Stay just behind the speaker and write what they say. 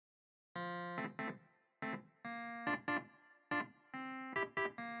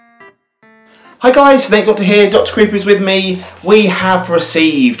Hi guys, SnakeDoctor here, Dr. Creepy is with me. We have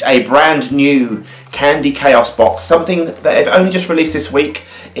received a brand new Candy Chaos box, something that they've only just released this week.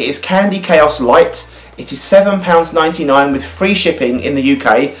 It is Candy Chaos Lite. It is £7.99 with free shipping in the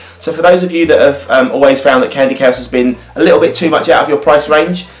UK. So for those of you that have always found that Candy Chaos has been a little bit too much out of your price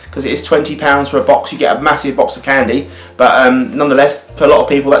range, because it is £20 for a box, you get a massive box of candy, but nonetheless, for a lot of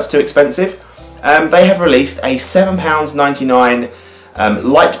people that's too expensive. They have released a £7.99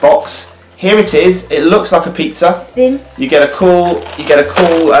 Lite box. Here it is. It looks like a pizza. It's thin. You get a cool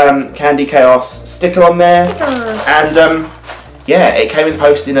Candy Chaos sticker on there, and yeah, it came in the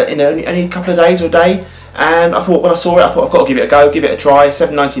post in only a couple of days or a day. And I thought, when I saw it, I thought I've got to give it a go, give it a try.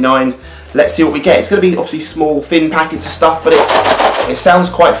 £7.99. Let's see what we get. It's going to be obviously small, thin packets of stuff, but it sounds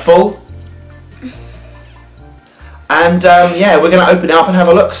quite full. And yeah, we're going to open it up and have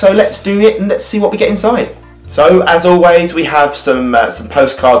a look. So let's do it and let's see what we get inside. So, as always, we have some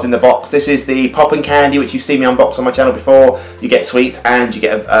postcards in the box. This is the Pop and Candy, which you've seen me unbox on my channel before. You get sweets and you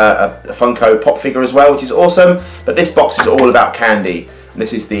get a Funko Pop figure as well, which is awesome. But this box is all about candy. And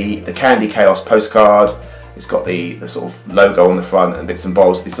this is the Candy Chaos postcard. It's got the sort of logo on the front and bits and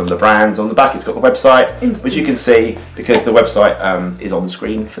bobs. These are some of the brands. On the back, it's got the website, which you can see because the website is on the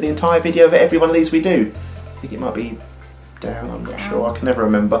screen for the entire video of every one of these we do. I think it might be down, I'm not sure, I can never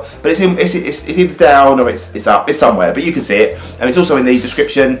remember, but it's either down or it's up, it's somewhere, but you can see it, and it's also in the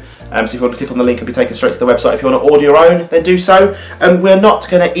description. So if you want to click on the link and be taken straight to the website. If you want to order your own, then do so. We're not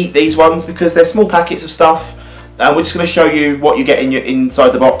going to eat these ones because they're small packets of stuff, and we're just going to show you what you get inside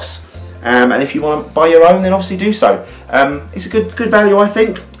the box, and if you want to buy your own, then obviously do so. It's a good value, I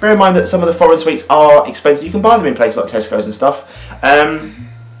think. Bear in mind that some of the foreign sweets are expensive. You can buy them in places like Tesco's and stuff.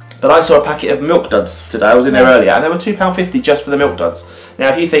 But I saw a packet of Milk Duds today. I was in there earlier, and they were £2.50 just for the Milk Duds. Now,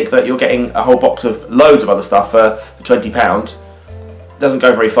 if you think that you're getting a whole box of loads of other stuff for £20, it doesn't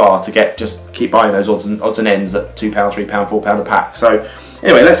go very far to just keep buying those odds and ends at £2, £3, £4 a pack. So,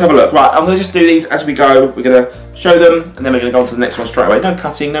 anyway, let's have a look. Right, I'm going to just do these as we go. We're going to show them, and then we're going to go on to the next one straight away. No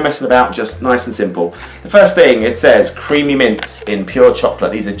cutting, no messing about, just nice and simple. The first thing, it says creamy mints in pure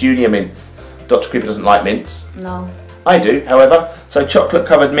chocolate. These are junior mints. Dr. Creeper doesn't like mints. No. I do, however. So chocolate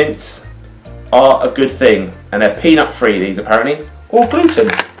covered mints are a good thing, and they're peanut free, these apparently, or gluten.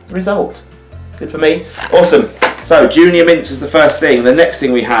 The result. Good for me. Awesome. So junior mints is the first thing. The next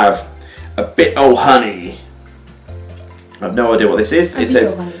thing we have, a bit o' honey. I have no idea what this is. It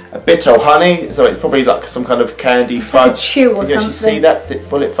says a bit o' honey, so it's probably like some kind of candy fudge. Chew or you can actually see that.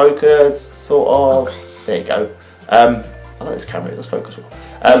 Will it focus? Sort of. Okay. There you go. I like this camera, it does focus well.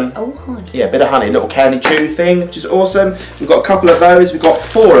 Yeah, a bit of honey, a little candy chew thing, which is awesome. We've got a couple of those, we've got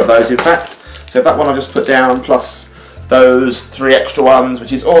 4 of those in fact. So that one I've just put down, plus those 3 extra ones,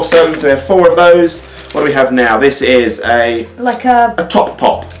 which is awesome. So we have 4 of those. What do we have now? This is a top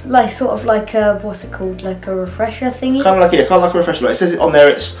pop. Like sort of like a, what's it called? Like a refresher thingy? Kind of like a refresher. It says it on there,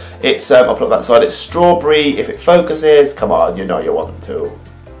 it's I'll put it on that side, it's strawberry, if it focuses, come on, you know you want to.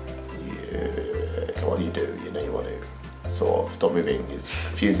 Yeah, come on, you do, you know you want to. Sort of stop moving, he's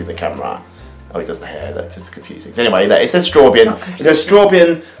confusing the camera. Oh, he does the hair, that's just confusing. So anyway, it says strawberry. It says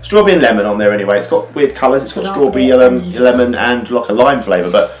strawberry and lemon on there anyway. It's got weird colours. It's got strawberry, lemon, and like a lime flavour.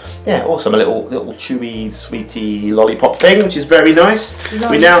 But yeah, awesome. A little chewy, sweety lollipop thing, which is very nice.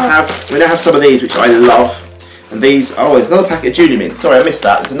 We now have some of these, which I love. And these, oh, there's another packet of junior mints. Sorry, I missed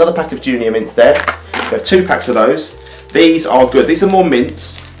that. There's another pack of junior mints there. We have 2 packs of those. These are good. These are more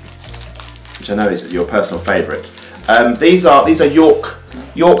mints, which I know is your personal favourite. These are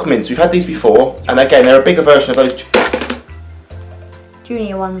York mints. We've had these before, and again they're a bigger version of those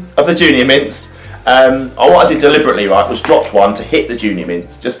junior ones. Of the junior mints. What I did deliberately, right, was dropped one to hit the junior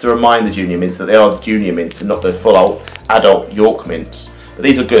mints, just to remind the junior mints that they are the junior mints and not the full adult York mints. But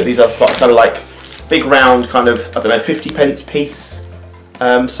these are good. These are kind of like big round, kind of, I don't know, 50p piece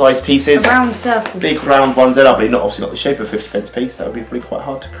size pieces. A round circle. Big round ones. They're lovely. Obviously not the shape of a 50p piece. That would be probably quite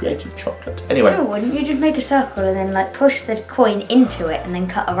hard to create with chocolate. Anyway. No, wouldn't you just make a circle and then like push the coin into it and then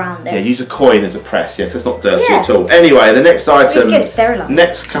cut around it? Yeah, use a coin as a press. Yeah, because it's not dirty at all. Anyway, the next item. Get it sterilised.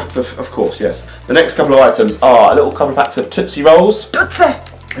 Next couple of course, yes. The next couple of items are a little couple of packs of Tootsie Rolls. Tootsie.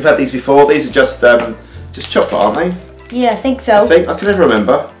 We've had these before. These are just chocolate, aren't they? Yeah, I think so. I can never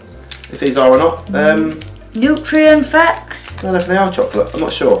remember if these are or not. Nutrient facts. I don't know if they are chocolate. I'm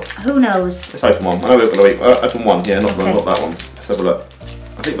not sure. Who knows? Let's open one. I know we're going to open one. Yeah, not that one. Let's have a look.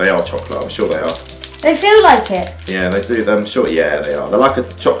 I think they are chocolate. I'm sure they are. They feel like it. Yeah, they do. I'm sure. Yeah, they are. They're like a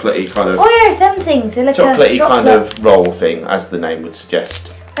chocolatey kind of. Oh yeah, it's them things. They're like chocolatey kind of roll thing, as the name would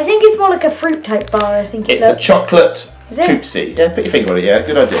suggest. I think it's more like a fruit type bar. I think it's a chocolate Tootsie. Yeah, put your finger on it. Yeah,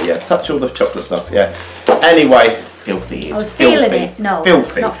 good idea. Yeah, touch all the chocolate stuff. Yeah. Anyway, filthy. I was It's filthy. feeling it. No, it's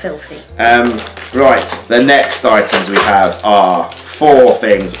filthy. not filthy. Right, the next items we have are 4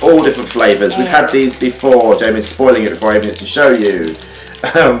 things, all different flavours. We've had these before. Jamie's spoiling it before I even get to show you.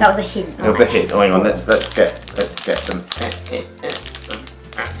 That was a hint. That was a hint. Oh, hang on. Let's get them.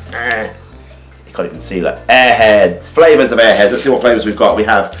 You can't even see that. Airheads, flavours of Airheads. Let's see what flavours we've got. We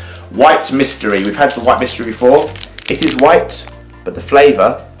have White Mystery. We've had the White Mystery before. It is white, but the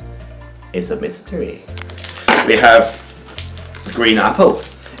flavour is a mystery. We have Green Apple.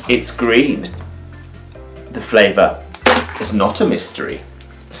 It's green. The flavour is not a mystery.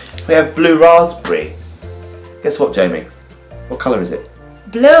 We have Blue Raspberry. Guess what, Jamie? What colour is it?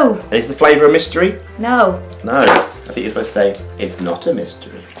 Blue. And is the flavour a mystery? No. No. I think you're supposed to say it's not a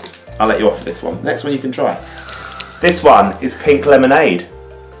mystery. I'll let you off for this one. Next one you can try. This one is Pink Lemonade.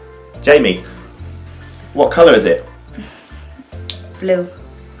 Jamie, what colour is it? Blue.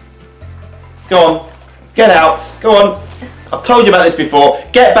 Go on. Get out. Go on. I've told you about this before.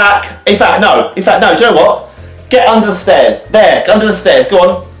 Get back. In fact, no. Do you know what? Get under the stairs. There. Under the stairs. Go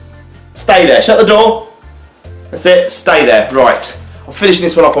on. Stay there. Shut the door. That's it. Stay there. Right. I'm finishing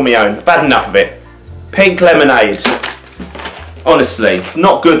this one off on my own. I've had enough of it. Pink Lemonade. Honestly, it's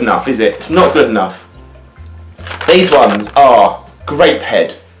not good enough, is it? It's not good enough. These ones are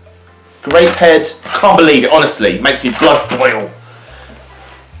Grapehead. Grapehead. I can't believe it. Honestly, it makes me blood boil.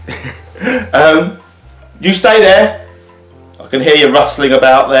 You stay there. I can hear you rustling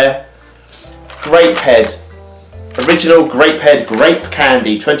about there. Grapehead. Original Grapehead grape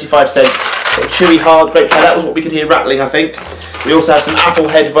candy, 25 cents. Sort of chewy, hard grape candy. That was what we could hear rattling, I think. We also have some apple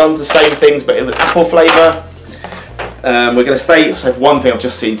head ones, the same things, but in the apple flavour. We're going to save one thing I've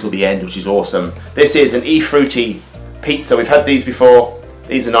just seen till the end, which is awesome. This is an E-Fruity pizza. We've had these before.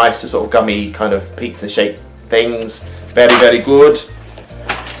 These are nice, just sort of gummy kind of pizza shaped things. Very, very good.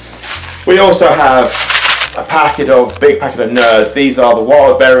 We also have a big packet of Nerds. These are the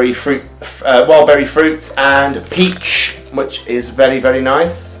wild berry fruits and peach, which is very, very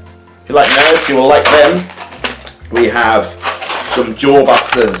nice. If you like Nerds, you will like them. We have some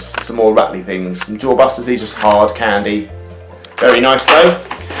Jawbusters, some more rattly things. Some Jawbusters, these are just hard candy. Very nice though.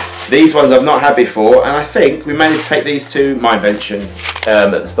 These ones I've not had before, and I think we managed to take these to my invention at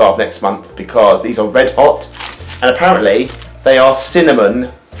the start of next month because these are red hot, and apparently they are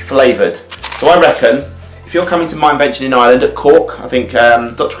cinnamon flavoured. So I reckon if you're coming to my invention in Ireland at Cork, I think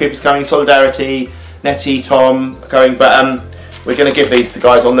Dr. Creeper's coming, Solidarity, Nettie, Tom are going, but we're going to give these to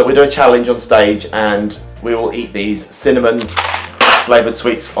guys on that. We'll do a challenge on stage and we will eat these cinnamon flavoured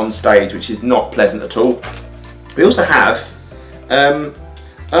sweets on stage, which is not pleasant at all. We also have,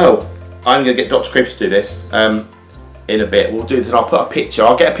 oh, I'm going to get Dr. Creeper to do this in a bit. We'll do this and I'll put a picture,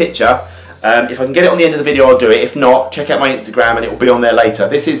 I'll get a picture. If I can get it on the end of the video, I'll do it. If not, check out my Instagram and it will be on there later.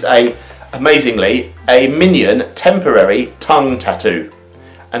 This is amazingly, a Minion temporary tongue tattoo.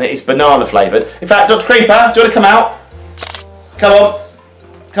 And it is banana flavoured. In fact, Dr. Creeper, do you want to come out? Come on.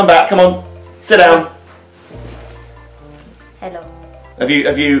 Come back, come on. Sit down. Hello. Have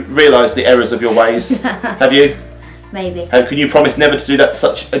you realised the errors of your ways? Have you? Maybe. Can you promise never to do that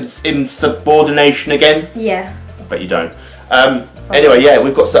such insubordination again? Yeah. I bet you don't. Anyway, yeah,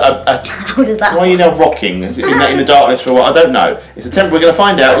 we've got how does that why are you now rocking? Has it been in the darkness for a while? I don't know. It's a temp. We're going to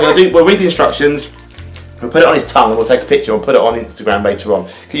find out. We'll read the instructions. We'll put it on his tongue and we'll take a picture and put it on Instagram later on.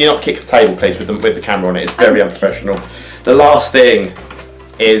 Can you not kick the table, please, with the camera on it? It's very unprofessional. The last thing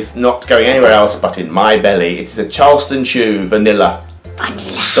is not going anywhere else but in my belly. It is a Charleston Chew vanilla.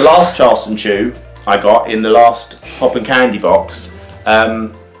 Vanilla. The last Charleston Chew I got in the last Pop and Candy box,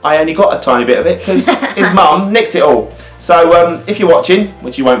 I only got a tiny bit of it because his mum nicked it all. So if you're watching,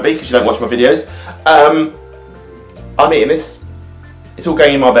 which you won't be because you don't watch my videos, I'm eating this. It's all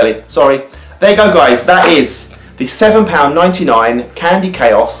going in my belly. Sorry. There you go, guys. That is the £7.99 Candy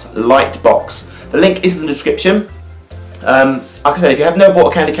Chaos Lite box. The link is in the description. Like I said, if you have never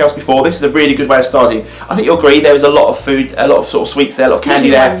bought a Candy Chaos before, this is a really good way of starting. I think you'll agree there is a lot of food, a lot of sort of sweets there, a lot of candy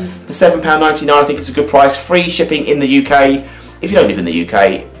there. For £7.99, I think it's a good price. Free shipping in the UK. If you don't live in the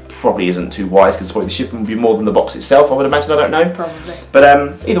UK, probably isn't too wise because probably the shipping will be more than the box itself, I would imagine. I don't know. Probably. But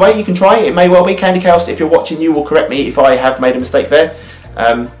either way, you can try it. It may well be Candy Chaos. If you're watching, you will correct me if I have made a mistake there.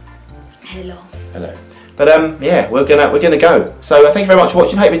 Hello. Hello. But yeah, we're gonna go. So thank you very much for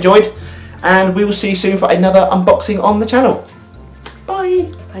watching. Hope you enjoyed, and we will see you soon for another unboxing on the channel.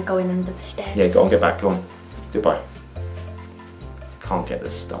 Bye. I'm going under the stairs. Yeah, go on, get back. Go on. Goodbye. Can't get the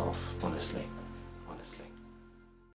staff, honestly.